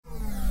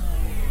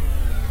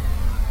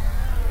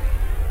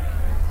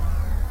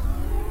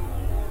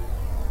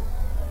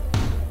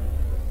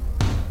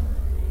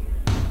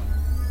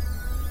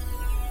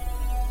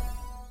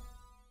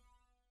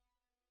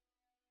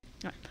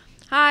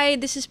Hi,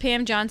 this is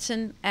Pam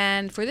Johnson,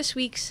 and for this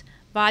week's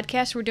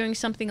podcast, we're doing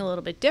something a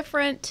little bit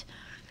different.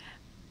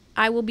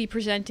 I will be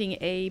presenting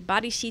a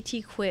body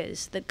CT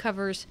quiz that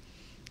covers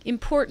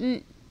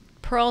important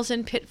pearls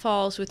and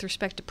pitfalls with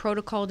respect to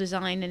protocol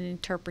design and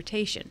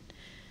interpretation.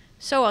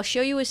 So I'll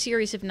show you a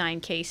series of 9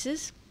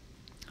 cases.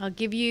 I'll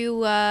give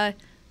you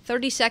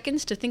 30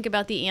 seconds to think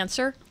about the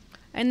answer,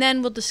 and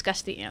then we'll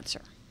discuss the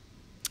answer.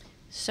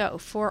 So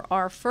for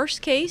our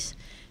first case,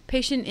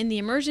 patient in the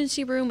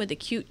emergency room with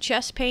acute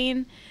chest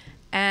pain,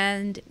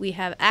 and we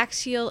have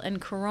axial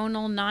and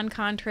coronal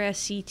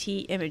non-contrast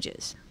CT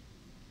images.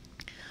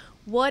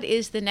 What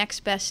is the next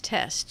best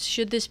test?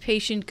 Should this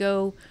patient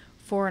go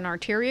for an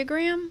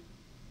arteriogram,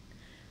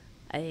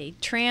 a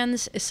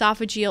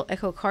transesophageal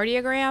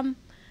echocardiogram,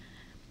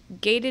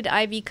 gated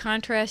IV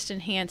contrast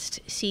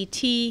enhanced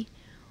CT,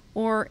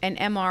 or an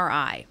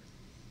MRI?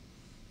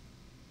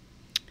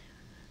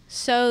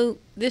 So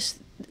this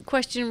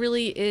question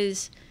really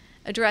is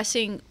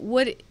addressing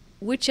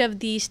which of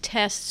these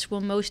tests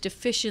will most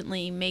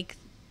efficiently make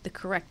the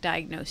correct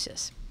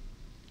diagnosis.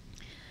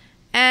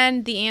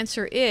 And the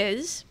answer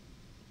is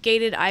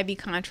gated IV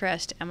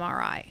contrast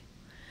MRI.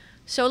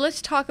 So let's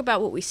talk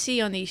about what we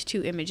see on these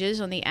two images,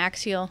 on the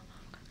axial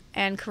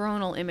and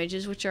coronal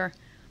images, which are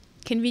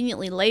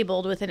conveniently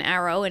labeled with an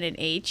arrow and an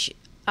H.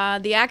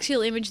 The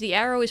axial image, the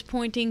arrow is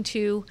pointing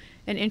to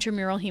an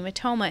intramural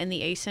hematoma in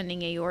the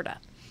ascending aorta.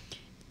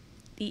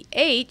 The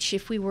H,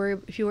 if you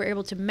were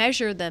able to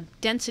measure the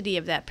density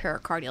of that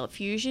pericardial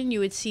effusion, you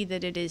would see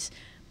that it is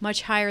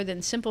much higher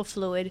than simple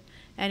fluid,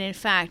 and in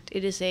fact,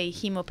 it is a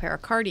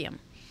hemopericardium.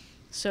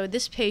 So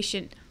this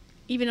patient,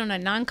 even on a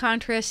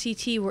non-contrast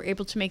CT, were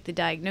able to make the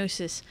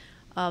diagnosis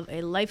of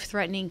a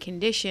life-threatening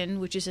condition,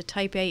 which is a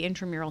type A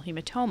intramural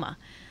hematoma.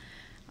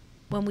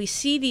 When we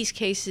see these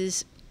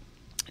cases,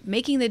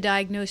 making the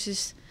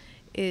diagnosis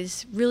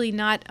is really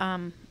not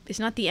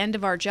the end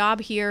of our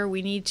job here.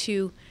 We need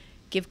to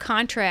give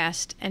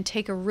contrast and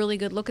take a really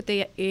good look at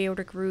the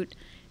aortic root,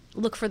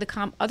 look for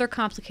the other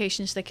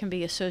complications that can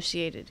be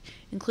associated,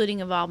 including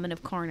involvement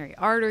of coronary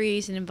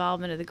arteries and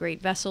involvement of the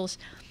great vessels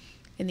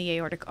in the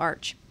aortic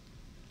arch.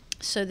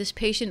 So this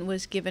patient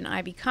was given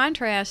IV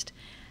contrast,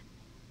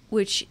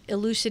 which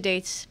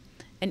elucidates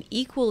an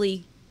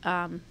equally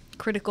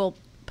critical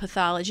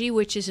pathology,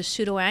 which is a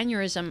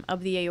pseudoaneurysm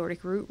of the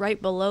aortic root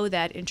right below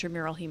that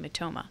intramural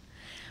hematoma.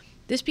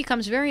 This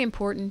becomes very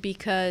important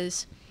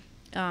because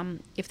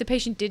if the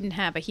patient didn't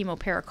have a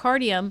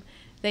hemopericardium,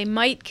 they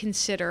might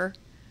consider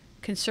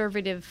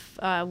conservative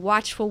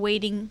watchful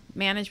waiting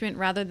management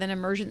rather than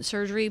emergent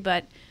surgery,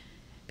 but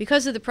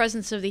because of the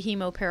presence of the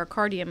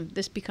hemopericardium,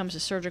 this becomes a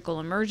surgical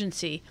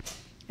emergency,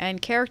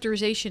 and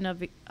characterization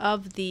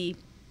of the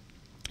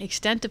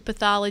extent of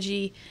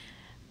pathology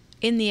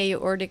in the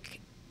aortic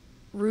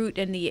root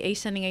and the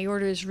ascending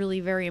aorta is really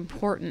very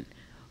important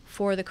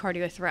for the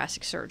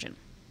cardiothoracic surgeon.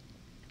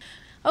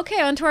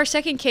 Okay, on to our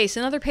second case,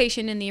 another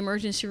patient in the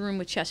emergency room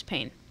with chest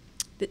pain.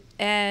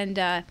 And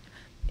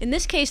in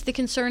this case, the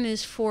concern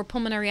is for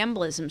pulmonary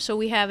embolism. So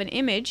we have an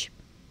image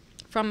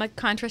from a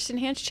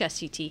contrast-enhanced chest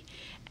CT.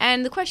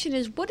 And the question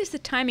is, what is the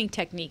timing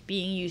technique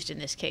being used in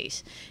this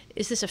case?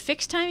 Is this a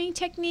fixed timing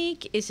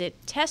technique? Is it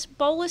test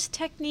bolus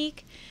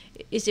technique?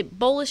 Is it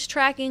bolus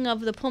tracking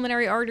of the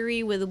pulmonary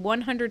artery with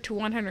 100 to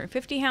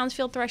 150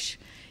 Hounsfield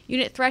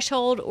unit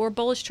threshold, or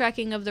bolus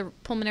tracking of the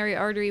pulmonary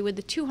artery with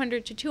the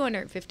 200 to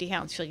 250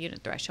 Hounsfield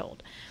unit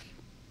threshold?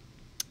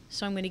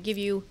 So I'm going to give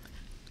you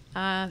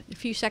a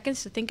few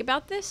seconds to think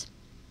about this.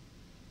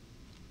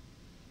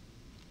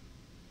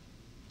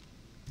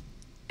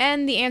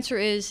 And the answer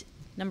is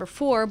number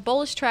 4,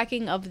 bolus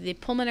tracking of the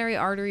pulmonary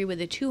artery with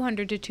a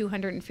 200 to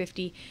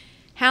 250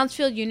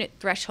 Hounsfield unit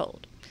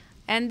threshold.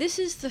 And this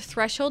is the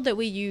threshold that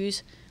we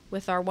use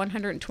with our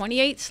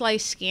 128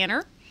 slice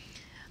scanner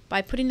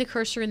by putting the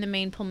cursor in the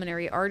main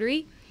pulmonary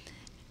artery.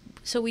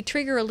 So we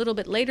trigger a little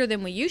bit later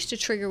than we used to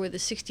trigger with a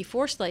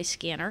 64 slice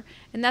scanner,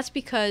 and that's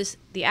because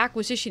the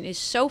acquisition is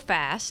so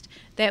fast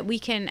that we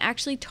can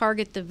actually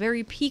target the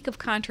very peak of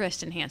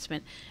contrast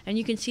enhancement. And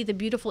you can see the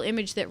beautiful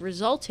image that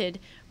resulted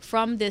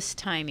from this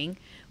timing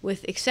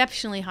with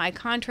exceptionally high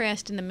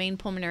contrast in the main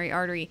pulmonary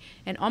artery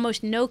and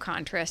almost no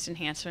contrast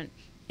enhancement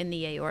in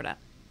the aorta.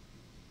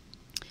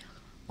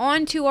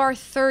 On to our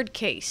third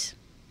case.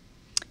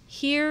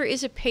 Here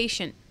is a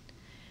patient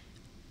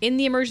in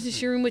the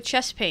emergency room with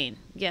chest pain.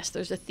 Yes,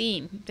 there's a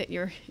theme that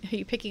are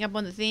you picking up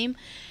on the theme?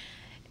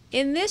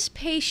 In this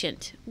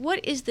patient,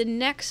 what is the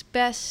next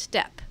best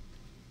step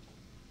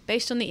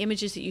based on the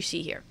images that you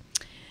see here?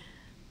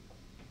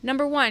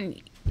 Number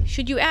 1,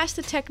 should you ask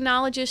the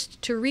technologist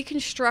to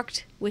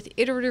reconstruct with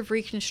iterative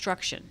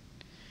reconstruction?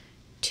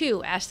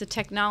 2, ask the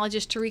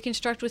technologist to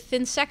reconstruct with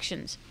thin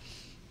sections.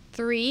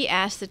 3,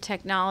 ask the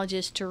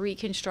technologist to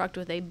reconstruct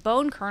with a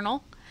bone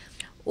kernel.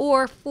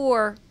 Or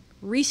 4,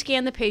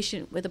 rescan the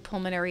patient with a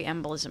pulmonary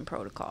embolism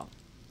protocol.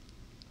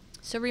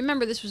 So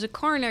remember, this was a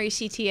coronary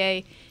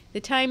CTA. The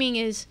timing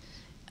is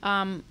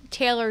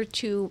tailored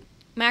to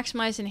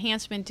maximize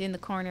enhancement in the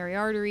coronary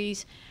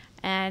arteries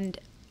and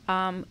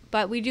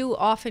but we do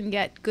often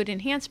get good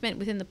enhancement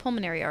within the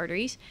pulmonary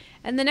arteries.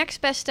 And the next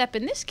best step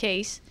in this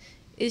case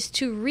is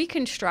to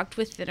reconstruct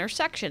with thinner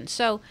sections.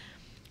 So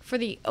for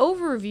the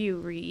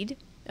overview read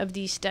of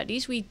these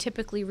studies, we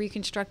typically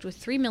reconstruct with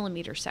 3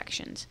 millimeter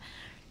sections.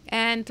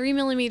 And 3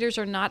 millimeters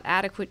are not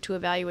adequate to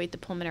evaluate the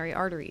pulmonary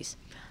arteries.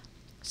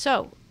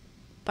 So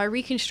by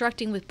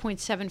reconstructing with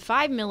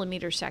 0.75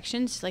 millimeter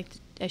sections, like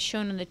as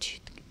shown in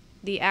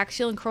the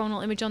axial and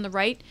coronal image on the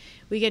right,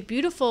 we get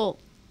beautiful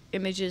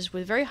images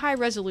with very high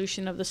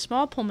resolution of the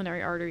small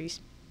pulmonary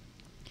arteries,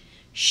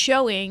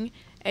 showing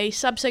a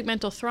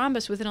subsegmental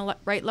thrombus within a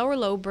right lower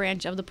lobe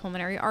branch of the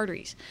pulmonary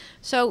arteries.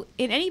 So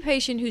in any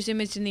patient who's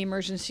imaged in the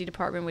emergency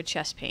department with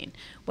chest pain,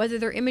 whether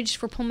they're imaged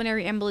for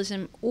pulmonary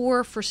embolism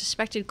or for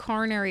suspected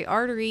coronary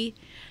artery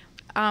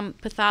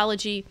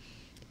pathology,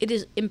 it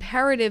is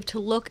imperative to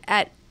look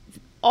at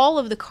all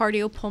of the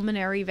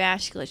cardiopulmonary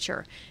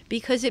vasculature,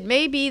 because it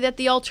may be that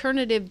the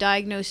alternative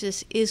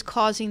diagnosis is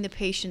causing the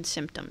patient's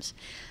symptoms.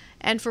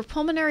 And for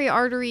pulmonary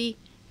artery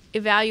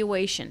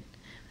evaluation,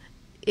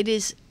 it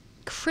is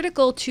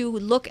critical to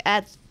look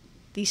at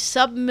the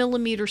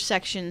sub-millimeter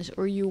sections,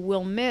 or you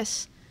will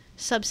miss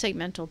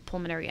subsegmental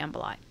pulmonary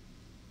emboli.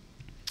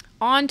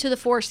 On to the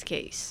fourth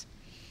case.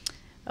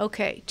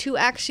 Okay, 2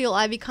 axial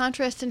IV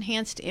contrast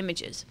enhanced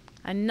images.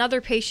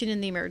 Another patient in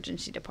the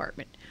emergency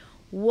department.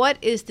 What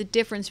is the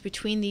difference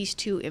between these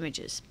 2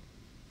 images?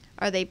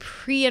 Are they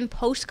pre and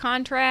post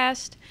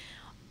contrast?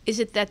 Is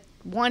it that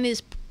one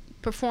is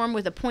performed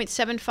with a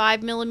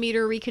 0.75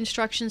 millimeter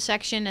reconstruction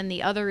section and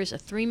the other is a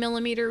 3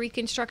 millimeter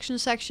reconstruction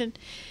section?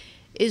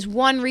 Is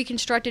one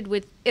reconstructed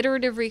with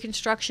iterative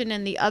reconstruction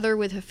and the other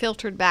with a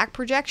filtered back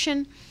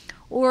projection?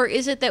 Or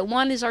is it that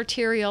one is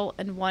arterial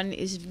and one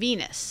is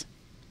venous?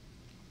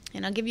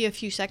 And I'll give you a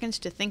few seconds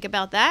to think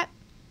about that.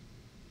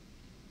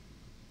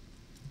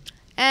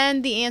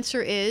 And the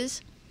answer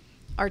is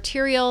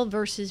arterial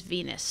versus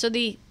venous. So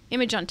the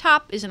image on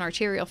top is an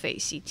arterial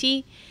phase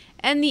CT,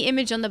 and the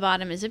image on the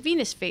bottom is a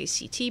venous phase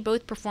CT,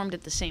 both performed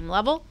at the same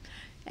level.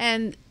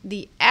 And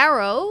the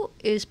arrow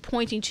is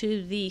pointing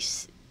to the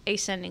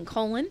ascending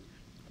colon,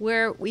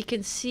 where we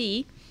can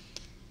see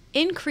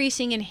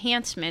increasing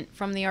enhancement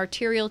from the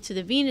arterial to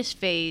the venous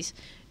phase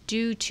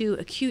due to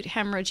acute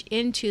hemorrhage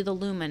into the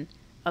lumen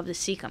of the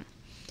cecum.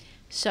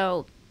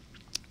 So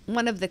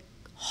one of the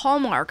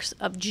hallmarks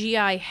of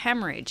GI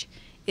hemorrhage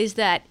is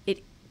that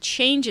it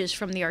changes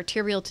from the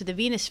arterial to the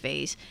venous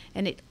phase,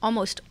 and it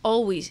almost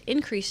always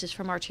increases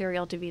from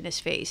arterial to venous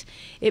phase.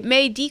 It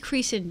may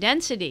decrease in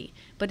density,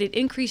 but it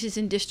increases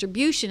in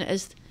distribution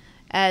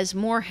as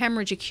more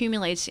hemorrhage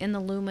accumulates in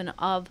the lumen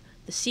of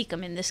the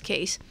cecum in this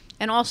case,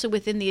 and also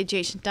within the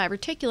adjacent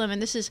diverticulum.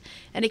 And this is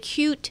an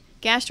acute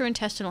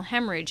gastrointestinal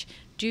hemorrhage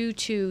due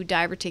to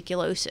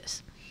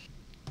diverticulosis.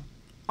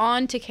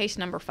 On to case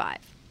number 5.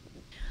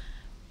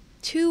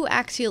 2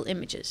 axial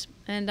images,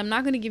 and I'm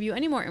not going to give you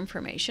any more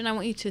information. I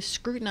want you to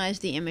scrutinize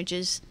the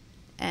images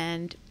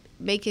and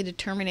make a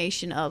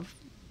determination of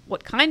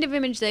what kind of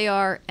image they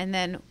are and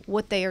then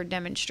what they are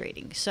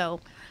demonstrating. So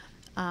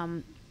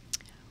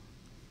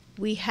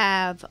we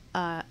have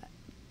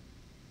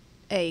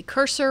a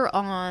cursor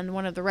on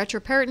one of the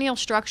retroperitoneal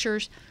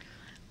structures,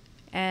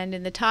 and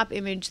in the top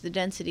image the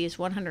density is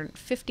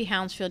 150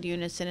 Hounsfield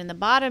units, and in the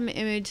bottom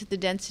image the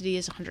density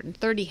is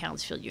 130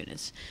 Hounsfield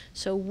units.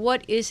 So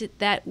what is it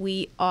that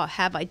we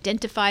have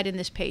identified in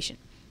this patient?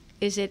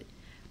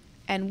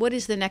 And what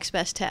is the next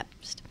best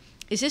test?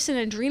 Is this an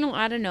adrenal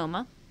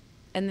adenoma,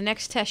 and the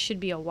next test should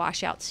be a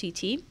washout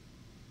CT?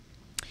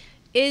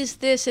 Is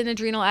this an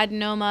adrenal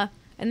adenoma,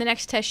 and the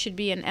next test should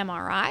be an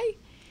MRI?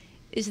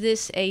 Is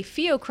this a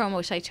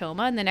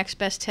pheochromocytoma, and the next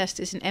best test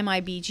is an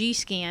MIBG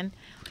scan?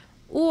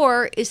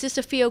 Or is this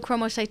a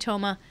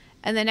pheochromocytoma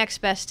and the next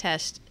best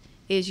test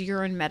is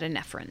urine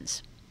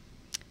metanephrines?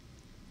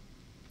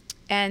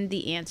 And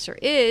the answer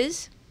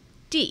is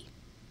D.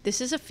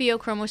 This is a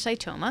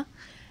pheochromocytoma,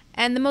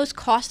 and the most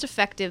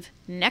cost-effective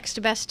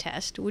next best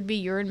test would be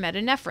urine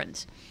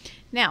metanephrines.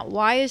 Now,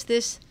 why is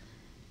this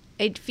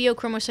a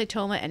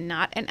pheochromocytoma and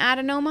not an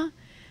adenoma?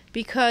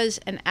 Because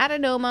an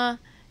adenoma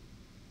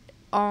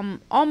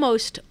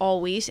almost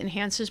always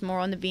enhances more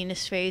on the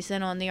venous phase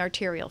than on the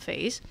arterial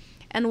phase.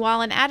 And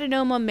while an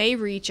adenoma may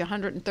reach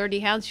 130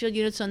 Hounsfield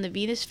units on the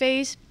venous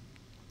phase,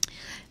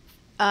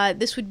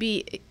 this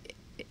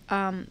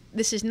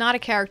is not a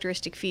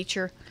characteristic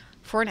feature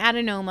for an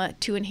adenoma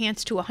to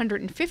enhance to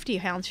 150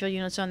 Hounsfield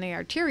units on the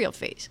arterial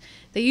phase.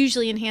 They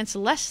usually enhance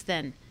less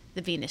than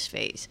the venous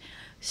phase.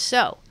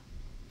 So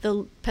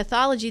the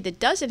pathology that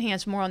does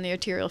enhance more on the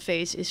arterial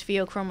phase is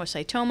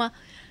pheochromocytoma,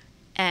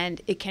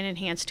 and it can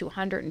enhance to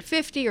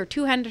 150 or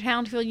 200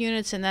 Hounsfield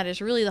units, and that is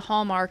really the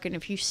hallmark. And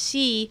if you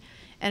see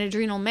an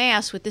adrenal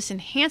mass with this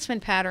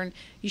enhancement pattern,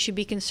 you should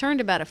be concerned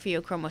about a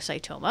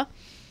pheochromocytoma.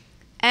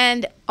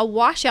 And a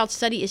washout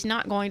study is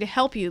not going to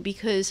help you,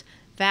 because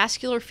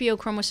vascular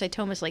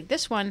pheochromocytomas like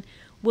this one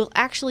will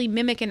actually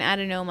mimic an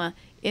adenoma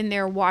in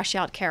their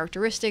washout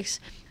characteristics,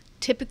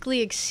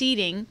 typically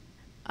exceeding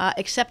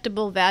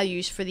acceptable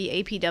values for the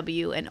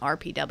APW and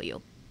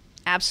RPW.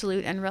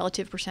 absolute and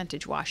relative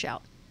percentage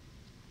washout.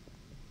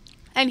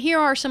 And here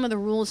are some of the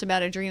rules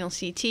about adrenal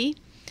CT.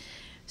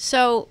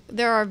 So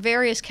there are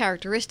various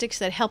characteristics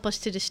that help us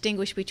to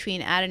distinguish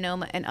between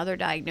adenoma and other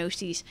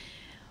diagnoses.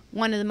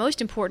 One of the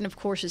most important, of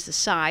course, is the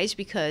size,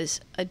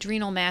 because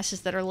adrenal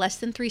masses that are less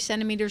than 3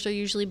 centimeters are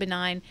usually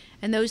benign,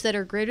 and those that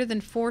are greater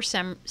than 4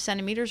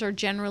 centimeters are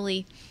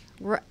generally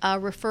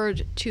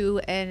referred to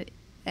an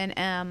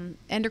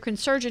endocrine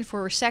surgeon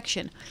for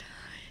resection.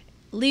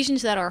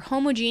 Lesions that are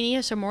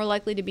homogeneous are more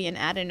likely to be an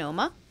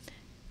adenoma,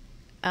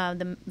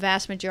 the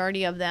vast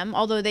majority of them,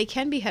 although they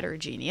can be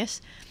heterogeneous.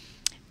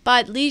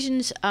 But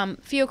lesions,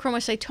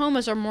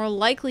 pheochromocytomas, are more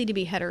likely to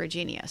be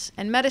heterogeneous.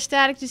 And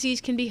metastatic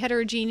disease can be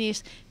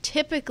heterogeneous,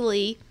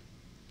 typically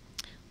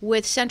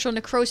with central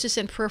necrosis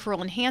and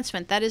peripheral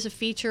enhancement. That is a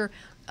feature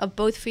of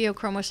both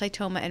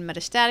pheochromocytoma and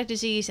metastatic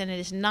disease, and it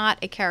is not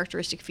a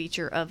characteristic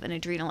feature of an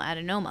adrenal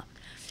adenoma.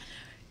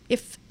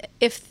 If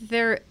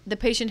the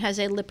patient has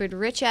a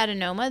lipid-rich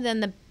adenoma,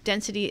 then the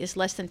density is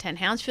less than 10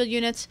 Hounsfield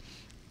units,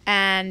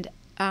 and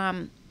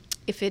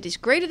if it is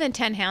greater than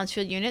 10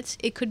 Hounsfield units,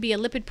 it could be a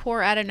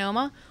lipid-poor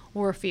adenoma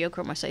or a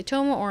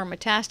pheochromocytoma or a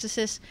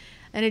metastasis.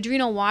 An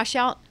adrenal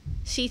washout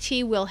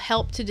CT will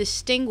help to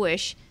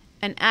distinguish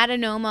an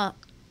adenoma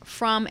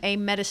from a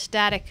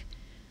metastatic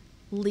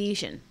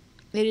lesion.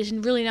 It is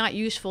really not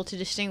useful to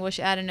distinguish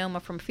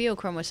adenoma from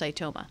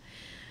pheochromocytoma.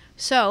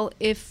 So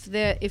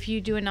if you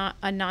do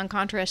a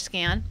non-contrast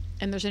scan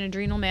and there's an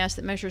adrenal mass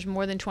that measures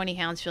more than 20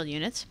 Hounsfield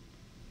units,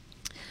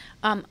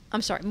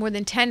 more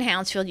than 10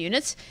 Hounsfield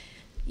units,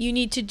 you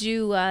need to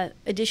do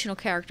additional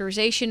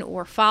characterization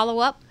or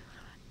follow-up,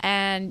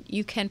 and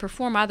you can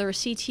perform either a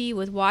CT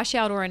with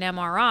washout or an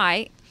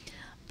MRI.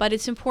 But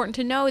it's important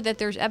to know that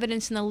there's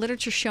evidence in the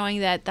literature showing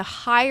that the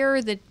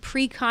higher the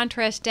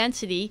pre-contrast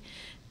density,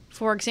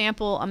 for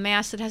example, a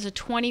mass that has a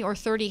 20 or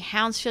 30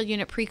 Hounsfield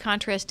unit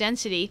pre-contrast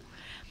density,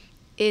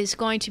 is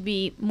going to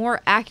be more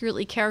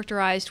accurately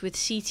characterized with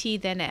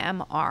CT than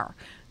MR.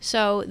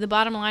 So the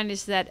bottom line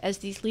is that as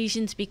these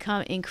lesions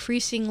become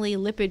increasingly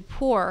lipid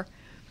poor,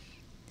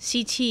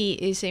 CT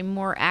is a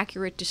more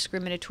accurate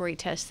discriminatory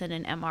test than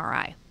an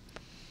MRI.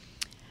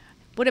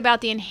 What about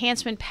the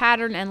enhancement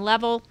pattern and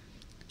level?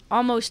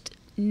 Almost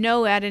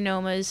no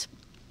adenomas.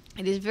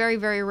 It is very,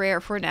 very rare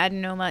for an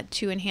adenoma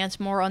to enhance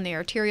more on the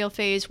arterial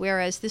phase,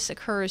 whereas this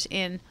occurs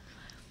in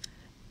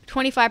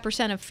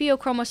 25% of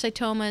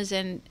pheochromocytomas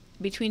and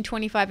between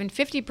 25 and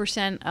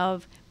 50%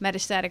 of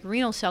metastatic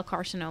renal cell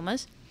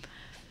carcinomas.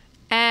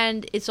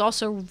 And it's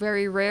also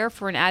very rare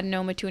for an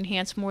adenoma to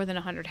enhance more than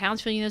 100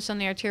 Hounsfield units on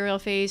the arterial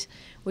phase,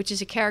 which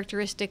is a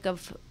characteristic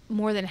of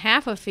more than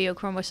half of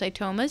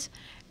pheochromocytomas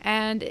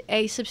and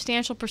a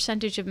substantial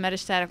percentage of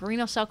metastatic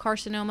renal cell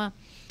carcinoma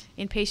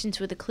in patients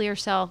with a clear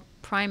cell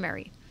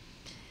primary.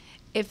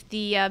 If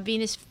the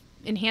venous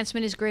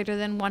enhancement is greater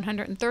than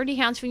 130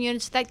 Hounsfield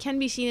units, that can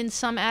be seen in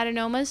some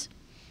adenomas,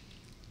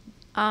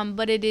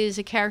 but it is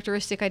a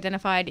characteristic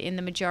identified in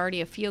the majority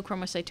of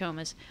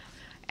pheochromocytomas.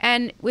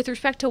 And with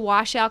respect to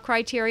washout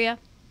criteria,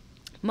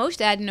 most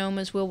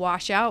adenomas will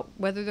wash out,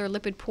 whether they're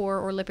lipid poor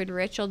or lipid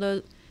rich,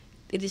 although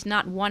it is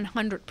not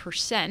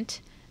 100%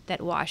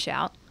 that wash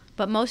out,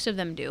 but most of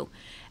them do.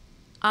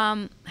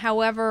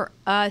 However,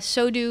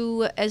 so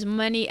do as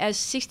many as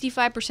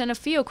 65% of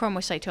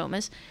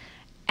pheochromocytomas,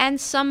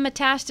 and some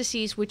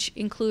metastases, which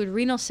include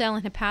renal cell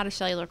and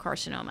hepatocellular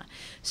carcinoma.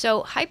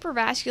 So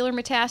hypervascular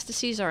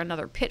metastases are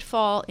another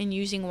pitfall in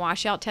using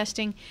washout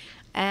testing,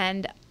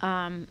 and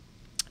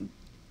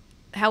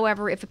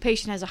however, if a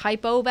patient has a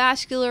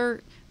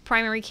hypovascular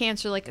primary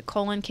cancer like a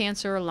colon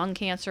cancer or lung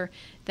cancer,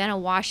 then a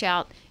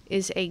washout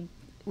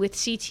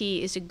with CT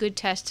is a good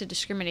test to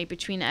discriminate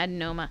between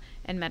adenoma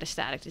and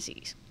metastatic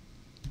disease.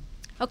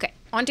 Okay,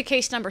 on to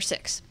case number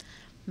 6.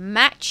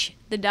 Match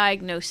the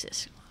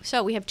diagnosis.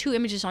 So we have 2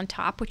 images on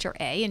top, which are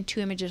A, and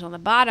 2 images on the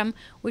bottom,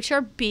 which are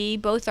B.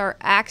 Both are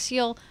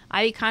axial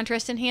IV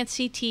contrast enhanced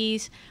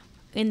CTs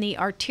in the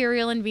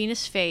arterial and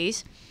venous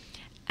phase.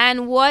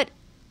 And what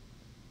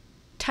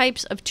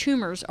types of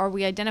tumors are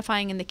we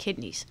identifying in the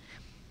kidneys?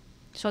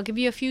 So I'll give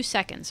you a few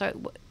seconds.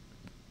 So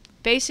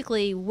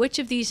basically, which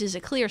of these is a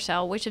clear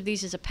cell, which of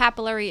these is a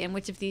papillary, and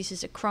which of these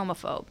is a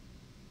chromophobe?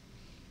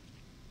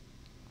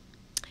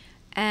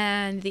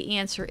 And the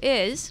answer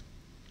is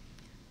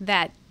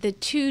that the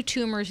 2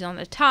 tumors on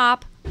the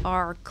top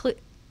are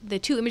the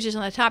 2 images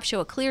on the top show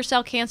a clear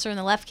cell cancer in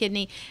the left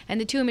kidney,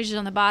 and the 2 images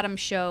on the bottom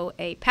show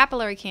a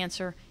papillary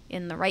cancer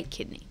in the right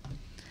kidney.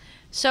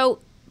 So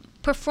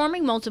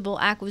performing multiple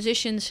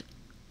acquisitions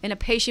in a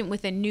patient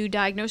with a new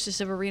diagnosis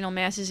of a renal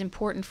mass is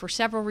important for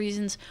several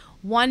reasons.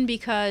 One,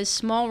 because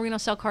small renal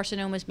cell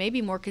carcinomas may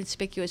be more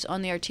conspicuous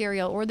on the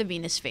arterial or the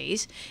venous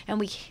phase, and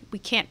we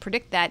can't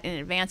predict that in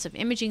advance of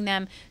imaging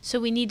them, so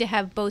we need to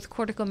have both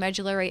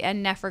corticomedullary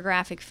and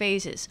nephrographic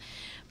phases.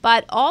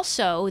 But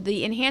also,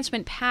 the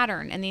enhancement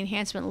pattern and the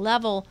enhancement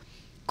level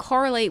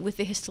correlate with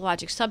the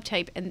histologic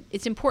subtype, and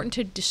it's important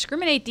to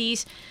discriminate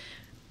these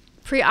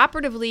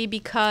preoperatively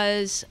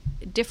because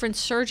different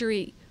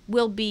surgery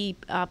will be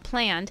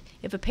planned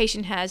if a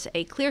patient has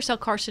a clear cell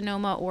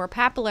carcinoma or a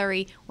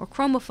papillary or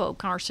chromophobe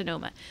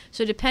carcinoma.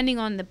 So depending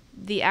on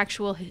the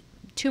actual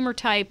tumor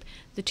type,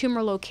 the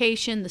tumor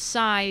location, the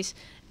size,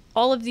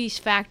 all of these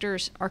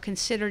factors are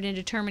considered in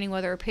determining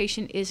whether a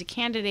patient is a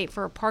candidate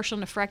for a partial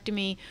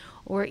nephrectomy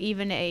or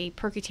even a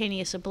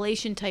percutaneous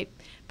ablation type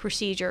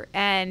procedure.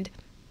 And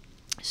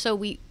so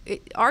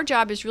our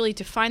job is really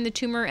to find the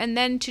tumor and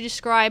then to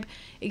describe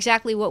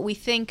exactly what we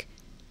think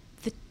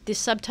the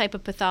subtype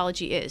of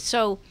pathology is.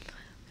 So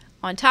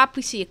on top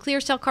we see a clear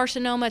cell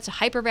carcinoma. It's a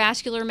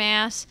hypervascular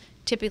mass,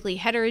 typically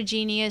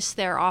heterogeneous.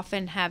 They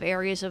often have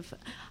areas of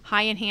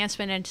high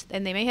enhancement,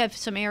 and they may have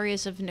some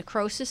areas of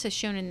necrosis, as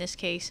shown in this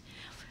case.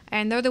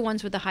 And they're the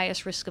ones with the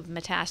highest risk of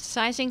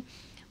metastasizing,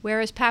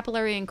 whereas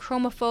papillary and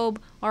chromophobe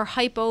are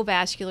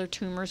hypovascular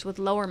tumors with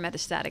lower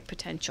metastatic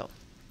potential.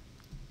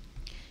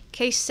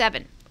 Case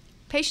 7.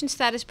 Patient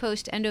status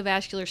post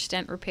endovascular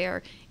stent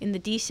repair in the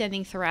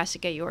descending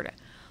thoracic aorta.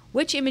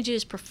 Which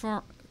images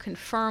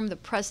confirm the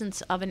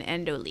presence of an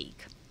endoleak?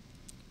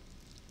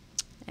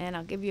 And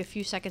I'll give you a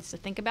few seconds to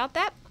think about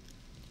that.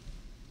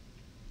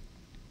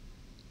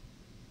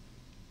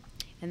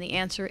 And the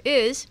answer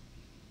is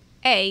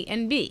A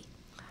and B.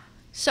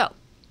 So,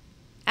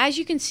 as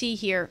you can see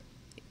here,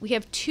 we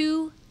have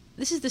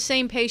this is the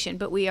same patient,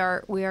 but we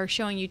are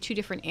showing you two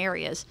different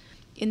areas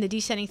in the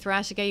descending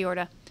thoracic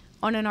aorta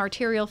on an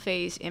arterial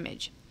phase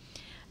image.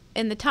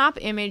 In the top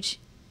image,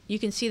 you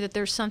can see that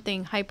there's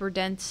something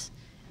hyperdense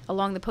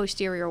along the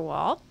posterior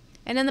wall.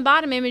 And in the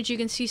bottom image, you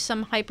can see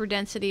some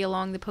hyperdensity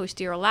along the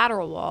posterior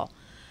lateral wall.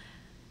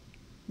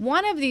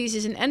 One of these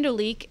is an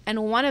endoleak,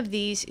 and one of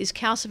these is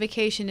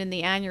calcification in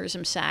the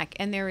aneurysm sac,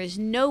 and there is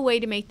no way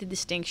to make the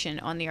distinction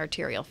on the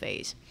arterial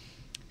phase.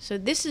 So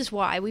this is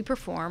why we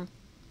perform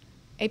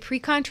a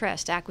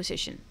pre-contrast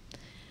acquisition.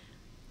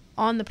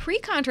 On the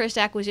pre-contrast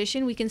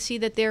acquisition, we can see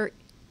that there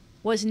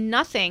was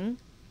nothing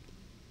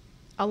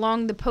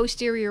along the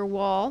posterior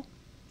wall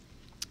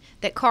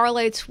that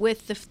correlates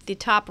with the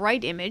top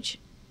right image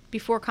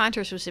before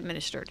contrast was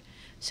administered.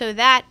 So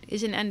that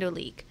is an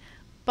endoleak.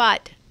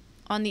 But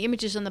on the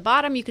images on the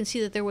bottom, you can see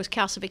that there was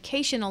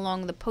calcification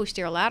along the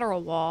posterior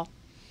lateral wall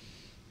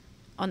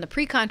on the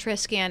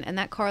pre-contrast scan, and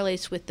that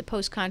correlates with the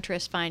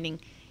post-contrast finding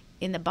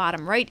in the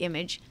bottom right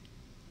image,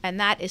 and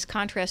that is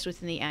contrast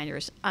within the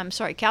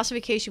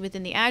calcification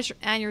within the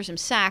aneurysm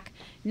sac,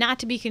 not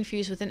to be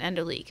confused with an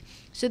endoleak.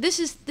 So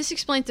this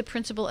explains the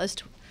principle as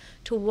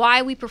to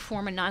why we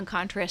perform a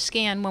non-contrast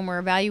scan when we're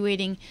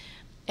evaluating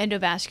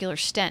endovascular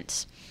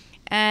stents.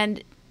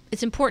 And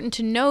it's important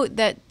to note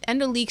that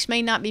endoleaks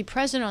may not be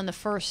present on the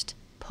first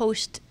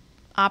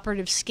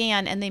post-operative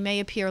scan, and they may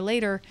appear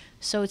later,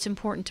 so it's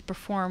important to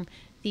perform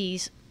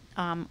these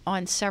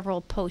on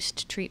several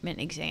post-treatment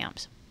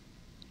exams.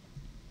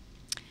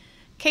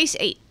 Case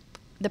 8.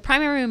 The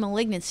primary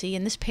malignancy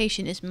in this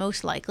patient is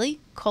most likely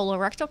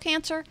colorectal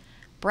cancer,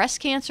 breast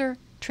cancer,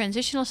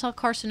 transitional cell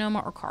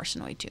carcinoma, or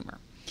carcinoid tumor.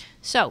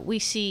 So we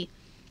see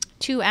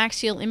two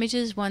axial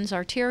images, one's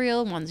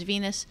arterial, one's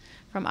venous,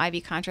 from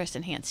IV contrast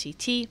enhanced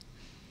CT.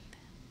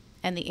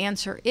 And the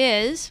answer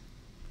is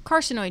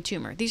carcinoid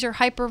tumor. These are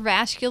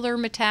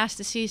hypervascular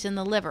metastases in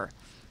the liver.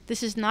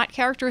 This is not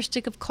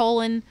characteristic of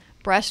colon,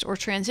 breast, or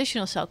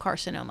transitional cell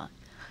carcinoma.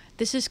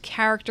 This is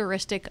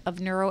characteristic of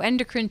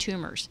neuroendocrine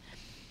tumors,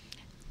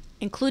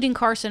 including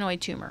carcinoid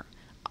tumor.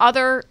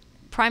 Other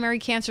primary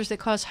cancers that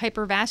cause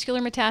hypervascular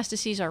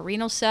metastases are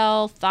renal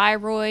cell,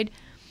 thyroid,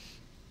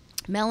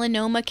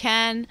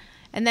 melanoma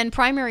and then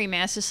primary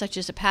masses such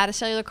as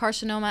hepatocellular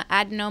carcinoma,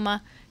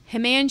 adenoma,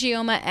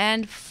 hemangioma,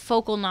 and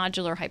focal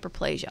nodular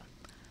hyperplasia.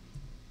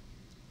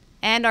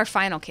 And our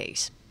final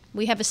case.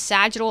 We have a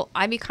sagittal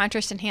IV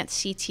contrast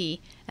enhanced CT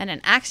and an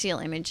axial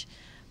image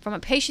from a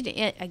patient,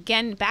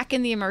 again, back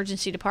in the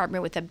emergency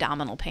department with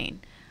abdominal pain.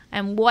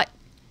 And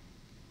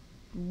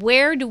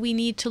where do we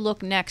need to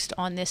look next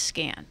on this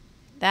scan?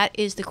 That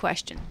is the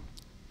question.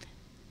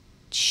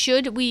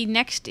 Should we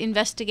next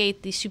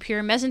investigate the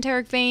superior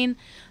mesenteric vein,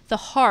 the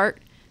heart,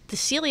 the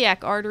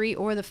celiac artery,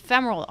 or the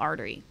femoral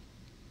artery?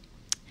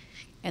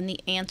 And the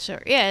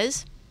answer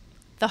is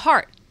the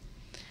heart.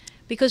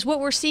 Because what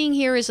we're seeing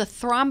here is a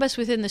thrombus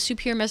within the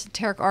superior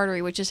mesenteric artery,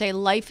 which is a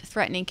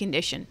life-threatening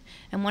condition.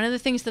 And one of the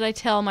things that I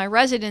tell my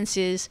residents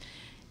is,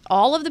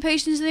 all of the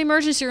patients in the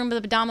emergency room with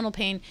abdominal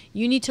pain,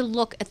 you need to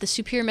look at the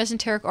superior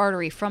mesenteric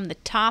artery from the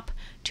top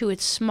to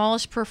its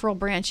smallest peripheral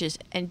branches,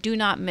 and do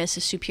not miss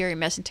a superior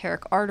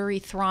mesenteric artery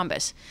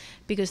thrombus,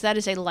 because that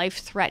is a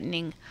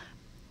life-threatening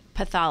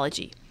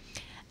pathology.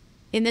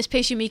 In this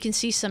patient, we can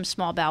see some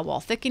small bowel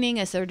wall thickening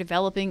as they're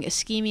developing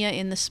ischemia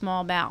in the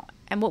small bowel.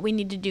 And what we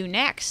need to do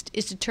next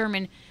is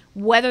determine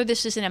whether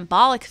this is an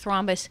embolic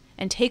thrombus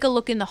and take a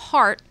look in the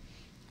heart,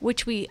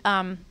 which we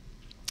happen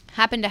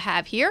to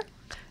have here.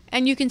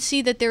 And you can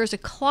see that there is a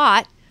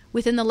clot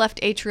within the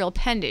left atrial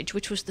appendage,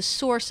 which was the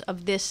source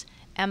of this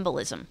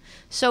embolism.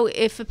 So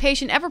if a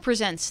patient ever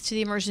presents to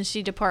the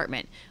emergency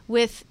department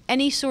with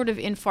any sort of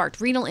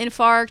infarct, renal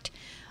infarct,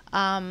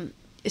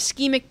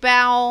 ischemic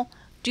bowel,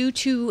 due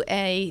to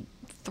a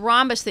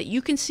thrombus that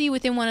you can see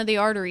within one of the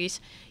arteries,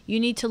 you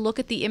need to look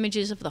at the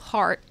images of the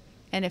heart.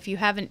 And if you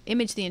haven't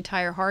imaged the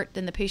entire heart,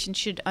 then the patient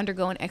should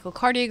undergo an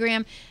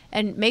echocardiogram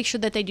and make sure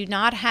that they do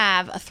not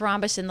have a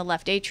thrombus in the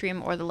left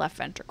atrium or the left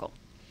ventricle.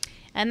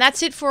 And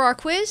that's it for our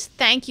quiz.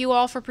 Thank you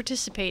all for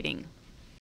participating.